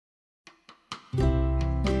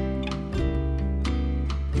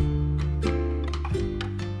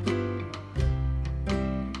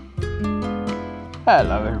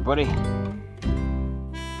Hello everybody.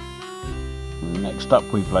 Next up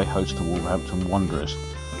we play host to Wolverhampton Wanderers.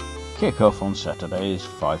 Kick-off on Saturday is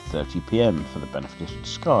 5:30 PM for the benefit of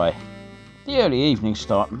Sky. The early evening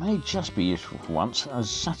start may just be useful for once, as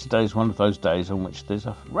Saturday is one of those days on which there's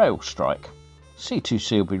a rail strike.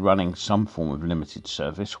 C2C will be running some form of limited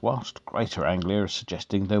service, whilst Greater Anglia are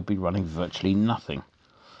suggesting they'll be running virtually nothing,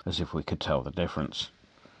 as if we could tell the difference.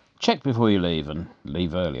 Check before you leave, and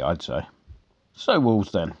leave early, I'd say. So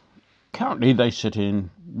Wolves then. Currently they sit in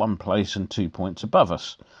one place and 2 points above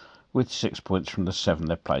us, with 6 points from the 7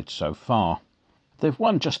 they've played so far. They've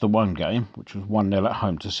won just the one game, which was 1-0 at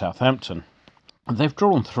home to Southampton. They've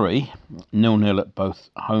drawn 3, 0-0 at both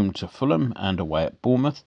home to Fulham and away at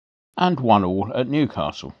Bournemouth, and 1-1 at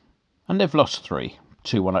Newcastle. And they've lost 3,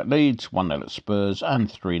 2-1 at Leeds, 1-0 at Spurs, and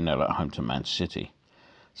 3-0 at home to Man City.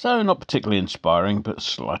 So not particularly inspiring, but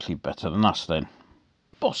slightly better than us then.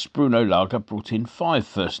 Boss Bruno Lager brought in 5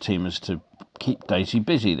 first-teamers to keep Daisy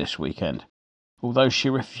busy this weekend, although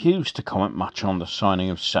she refused to comment much on the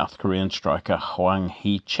signing of South Korean striker Hwang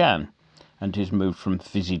Hee-chan and his move from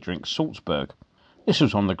fizzy drink Salzburg. This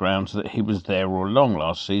was on the grounds that he was there all along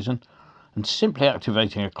last season, and simply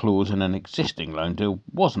activating a clause in an existing loan deal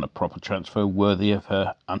wasn't a proper transfer worthy of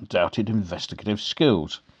her undoubted investigative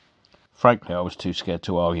skills. Frankly, I was too scared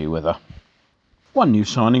to argue with her. One new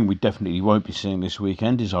signing we definitely won't be seeing this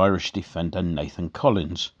weekend is Irish defender Nathan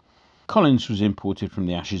Collins. Collins was imported from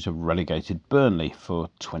the Ashes of relegated Burnley for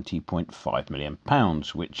 £20.5 million,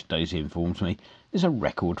 which Daisy informs me is a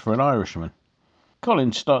record for an Irishman.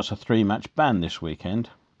 Collins starts a 3-match ban this weekend.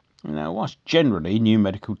 Now, whilst generally new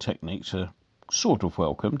medical techniques are sort of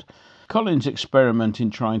welcomed, Collins' experiment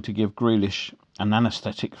in trying to give Grealish an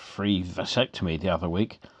anaesthetic-free vasectomy the other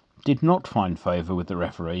week did not find favour with the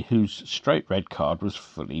referee, whose straight red card was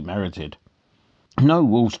fully merited. No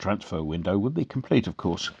Wolves transfer window would be complete, of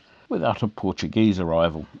course, without a Portuguese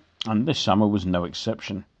arrival, and this summer was no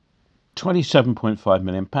exception. £27.5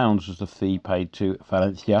 million was the fee paid to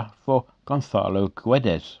Valencia for Gonzalo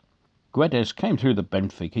Guedes. Guedes came through the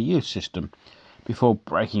Benfica youth system before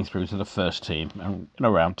breaking through to the first team in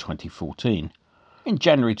around 2014. In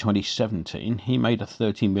January 2017, he made a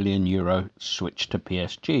 €30 million switch to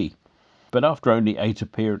PSG, but after only 8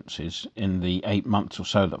 appearances in the 8 months or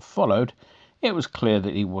so that followed, it was clear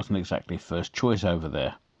that he wasn't exactly first choice over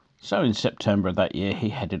there. So in September of that year, he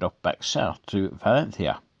headed off back south to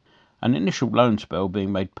Valencia, an initial loan spell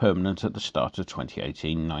being made permanent at the start of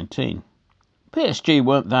 2018-19. PSG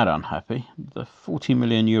weren't that unhappy. The €40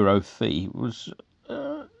 million fee was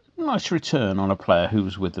a nice return on a player who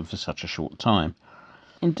was with them for such a short time.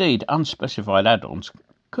 Indeed, unspecified add-ons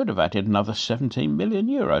could have added another €17 million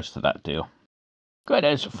to that deal.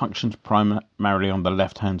 Guedes functions primarily on the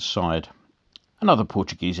left-hand side. Another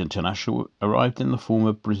Portuguese international arrived in the form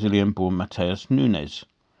of Brazilian-born Mateus Nunes.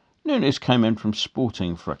 Nunes came in from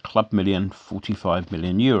Sporting for a club million €45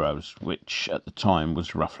 million, which at the time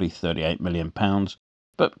was roughly £38 million,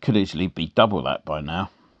 but could easily be double that by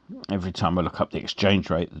now. Every time I look up the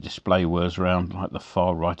exchange rate, the display whirs around like the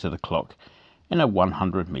far right of the clock in a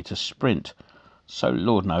 100-metre sprint, so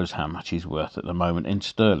Lord knows how much he's worth at the moment in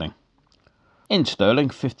sterling. In sterling,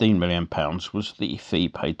 £15 million was the fee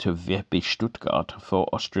paid to VfB Stuttgart for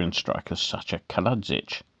Austrian striker Sacha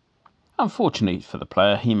Kaladzic. Unfortunately for the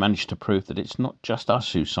player, he managed to prove that it's not just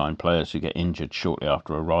us who sign players who get injured shortly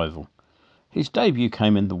after arrival. His debut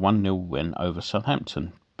came in the 1-0 win over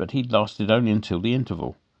Southampton, but he lasted only until the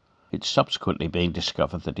interval. It's subsequently being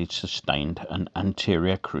discovered that he'd sustained an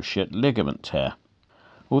anterior cruciate ligament tear.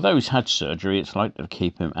 Although he's had surgery, it's likely to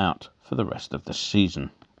keep him out for the rest of the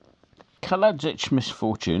season. Kaladzic's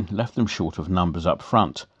misfortune left them short of numbers up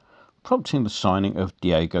front, prompting the signing of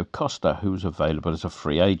Diego Costa, who was available as a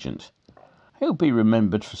free agent. He'll be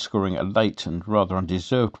remembered for scoring a late and rather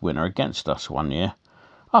undeserved winner against us one year,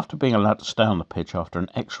 after being allowed to stay on the pitch after an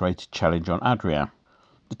X-rated challenge on Adrian.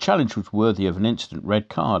 The challenge was worthy of an instant red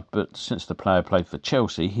card, but since the player played for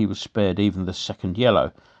Chelsea, he was spared even the second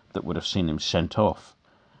yellow that would have seen him sent off.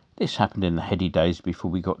 This happened in the heady days before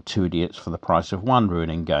we got 2 idiots for the price of 1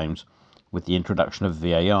 ruining games, with the introduction of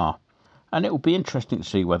VAR, and it will be interesting to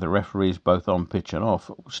see whether referees both on pitch and off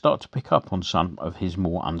will start to pick up on some of his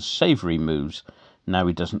more unsavoury moves now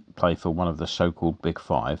he doesn't play for one of the so-called Big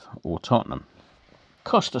Five or Tottenham.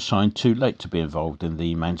 Costa signed too late to be involved in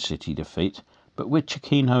the Man City defeat, but with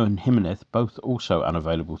Chiquinho and Jimenez both also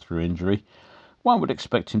unavailable through injury, one would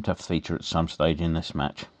expect him to feature at some stage in this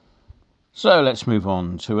match. So let's move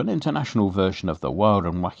on to an international version of the wild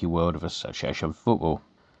and wacky world of association football.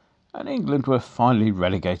 And England were finally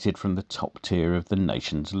relegated from the top tier of the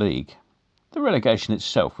Nations League. The relegation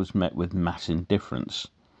itself was met with mass indifference,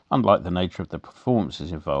 unlike the nature of the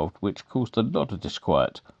performances involved, which caused a lot of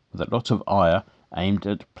disquiet, with a lot of ire aimed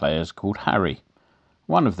at players called Harry.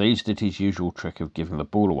 One of these did his usual trick of giving the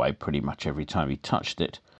ball away pretty much every time he touched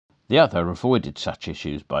it. The other avoided such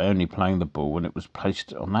issues by only playing the ball when it was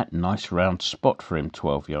placed on that nice round spot for him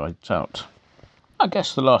 12 yards out. I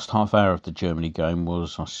guess the last half hour of the Germany game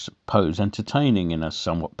was, I suppose, entertaining in a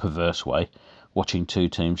somewhat perverse way, watching two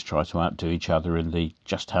teams try to outdo each other in the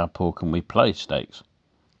just how poor can we play stakes.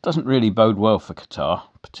 Doesn't really bode well for Qatar,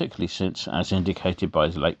 particularly since, as indicated by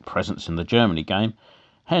his late presence in the Germany game,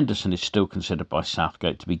 Henderson is still considered by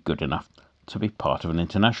Southgate to be good enough to be part of an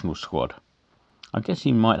international squad. I guess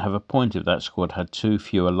he might have a point if that squad had 2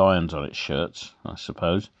 fewer lions on its shirts, I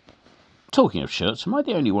suppose. Talking of shirts, am I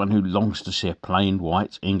the only one who longs to see a plain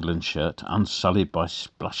white England shirt unsullied by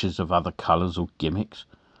splashes of other colours or gimmicks?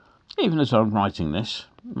 Even as I'm writing this,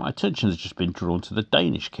 my attention has just been drawn to the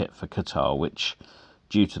Danish kit for Qatar, which,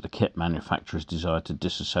 due to the kit manufacturer's desire to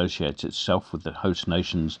disassociate itself with the host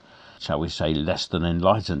nation's, shall we say, less than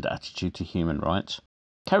enlightened attitude to human rights,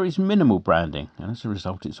 carries minimal branding, and as a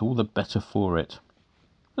result it's all the better for it.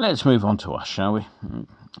 Let's move on to us, shall we?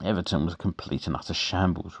 Everton was a complete and utter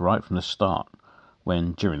shambles right from the start,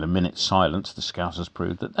 when during the minute's silence the Scousers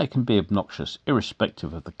proved that they can be obnoxious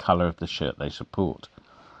irrespective of the colour of the shirt they support.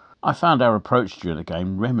 I found our approach during the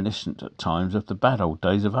game reminiscent at times of the bad old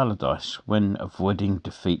days of Allardyce, when avoiding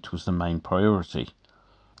defeat was the main priority.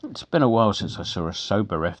 It's been a while since I saw us so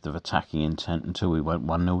bereft of attacking intent until we went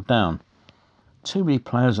 1-0 down. Too many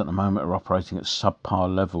players at the moment are operating at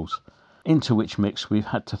subpar levels, into which mix we've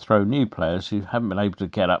had to throw new players who haven't been able to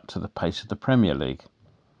get up to the pace of the Premier League.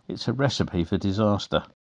 It's a recipe for disaster.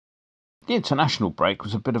 The international break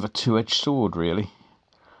was a bit of a two-edged sword, really.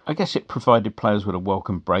 I guess it provided players with a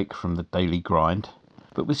welcome break from the daily grind,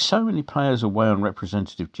 but with so many players away on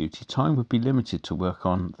representative duty, time would be limited to work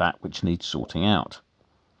on that which needs sorting out.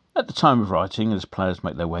 At the time of writing, as players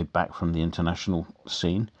make their way back from the international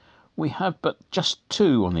scene, we have but just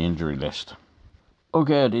 2 on the injury list.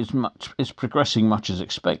 Oged is progressing much as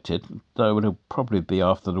expected, though it'll probably be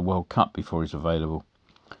after the World Cup before he's available.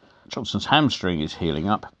 Johnson's hamstring is healing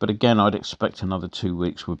up, but again I'd expect another 2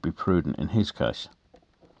 weeks would be prudent in his case.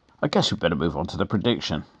 I guess we'd better move on to the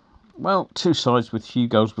prediction. Well, 2 sides with few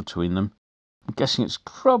goals between them. I'm guessing it's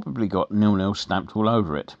probably got 0-0 stamped all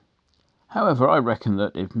over it. However, I reckon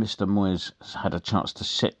that if Mr. Moyes has had a chance to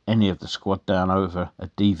sit any of the squad down over a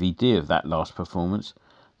DVD of that last performance,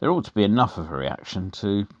 there ought to be enough of a reaction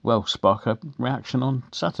to, well, spark a reaction on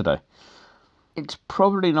Saturday. It's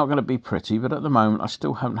probably not going to be pretty, but at the moment I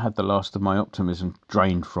still haven't had the last of my optimism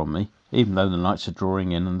drained from me, even though the nights are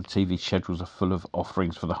drawing in and the TV schedules are full of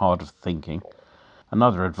offerings for the hard of thinking.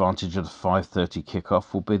 Another advantage of the 5:30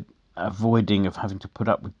 kick-off will be avoiding of having to put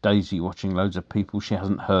up with Daisy watching loads of people she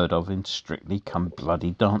hasn't heard of in Strictly Come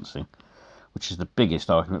Bloody Dancing, which is the biggest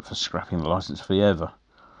argument for scrapping the licence fee ever.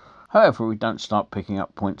 However, if we don't start picking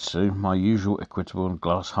up points soon, my usual equitable and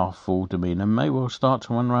glass-half-full demeanour may well start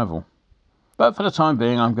to unravel. But for the time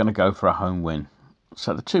being, I'm going to go for a home win.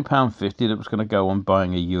 So the £2.50 that was going to go on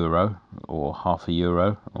buying €1, or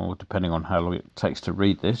 €0.50, or depending on how long it takes to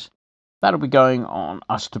read this, that'll be going on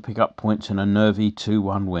us to pick up points in a nervy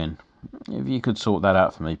 2-1 win. If you could sort that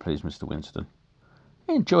out for me, please, Mr. Winston.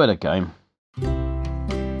 Enjoy the game.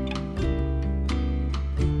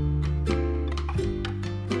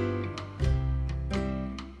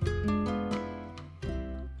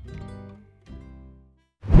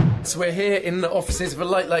 So we're here in the offices of a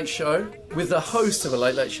Late Late Show with the host of a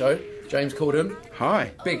Late Late Show, James Corden.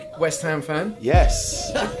 Hi. Big West Ham fan. Yes.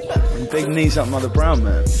 And big knees up Mother Brown,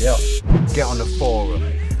 man. Yeah. Get on the forum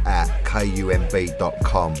at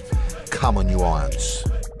kumb.com. Come on, you irons.